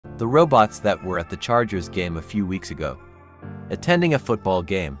the robots that were at the Chargers game a few weeks ago, attending a football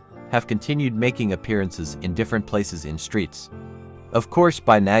game, have continued making appearances in different places in streets. Of course,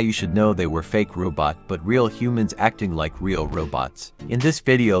 by now you should know they were fake robot but real humans acting like real robots. In this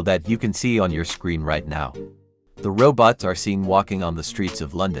video that you can see on your screen right now, the robots are seen walking on the streets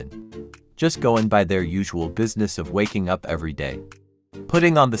of London, just going by their usual business of waking up every day,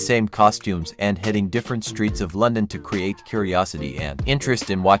 putting on the same costumes and hitting different streets of London to create curiosity and interest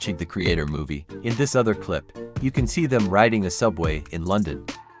in watching the creator movie. In this other clip, you can see them riding a subway in London.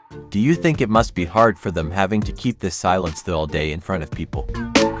 Do you think it must be hard for them having to keep this silence all day in front of people?